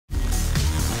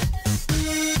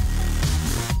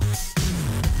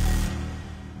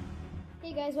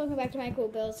guys, welcome back to my cool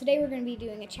bills. Today we're going to be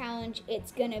doing a challenge.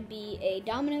 It's going to be a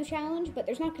domino challenge, but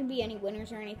there's not going to be any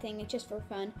winners or anything. It's just for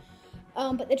fun.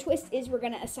 But the twist is we're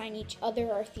going to assign each other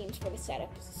our themes for the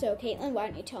setup. So Kaitlyn, why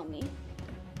don't you tell me?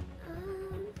 I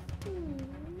think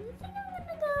I'm going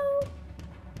to go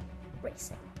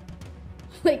racing.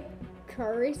 Like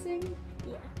car racing?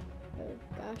 Yeah. Oh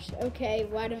gosh. Okay,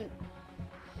 why don't...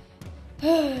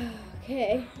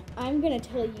 Okay, I'm going to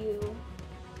tell you...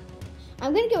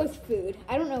 I'm going to go with food.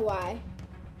 I don't know why.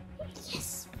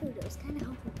 Yes, food. I was kind of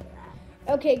hoping for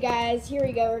that. Okay, guys, here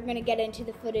we go. We're going to get into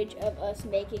the footage of us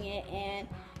making it, and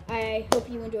I hope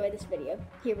you enjoy this video.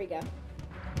 Here we go.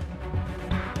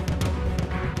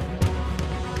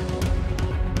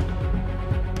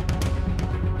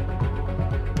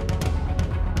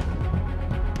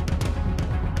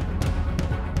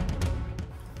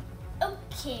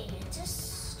 Okay, it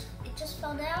just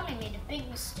fell down. I made a big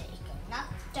mistake. I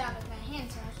knocked it down with my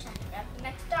hands and I was trying to grab the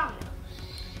next domino.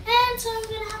 And so I'm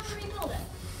going to have to rebuild it.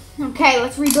 Okay,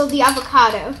 let's rebuild the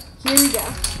avocado. Here we go.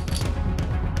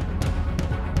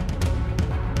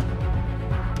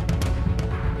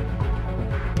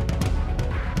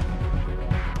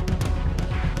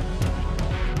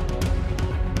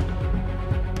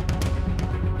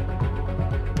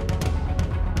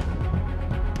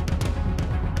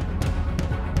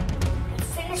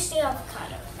 The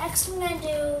avocado. Next I'm going to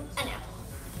do an apple.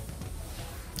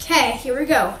 Okay, here we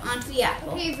go. On to the apple.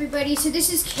 Okay, everybody, so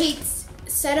this is Kate's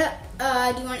setup.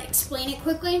 Do you want to explain it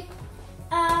quickly?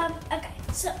 Okay,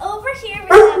 so over here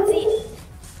we have the...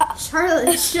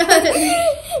 Charlotte, shut up.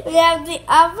 We have the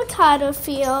avocado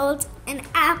field, an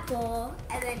apple,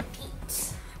 and then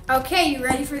peach. Okay, you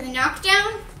ready for the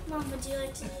knockdown? Mom, would you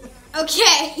like to...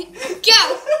 Okay,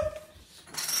 go.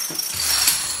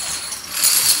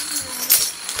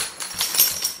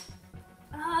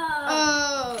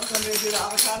 Oh. Want me to do the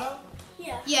avocado?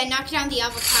 Yeah. Yeah, knock down the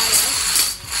avocado.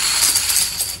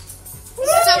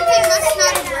 So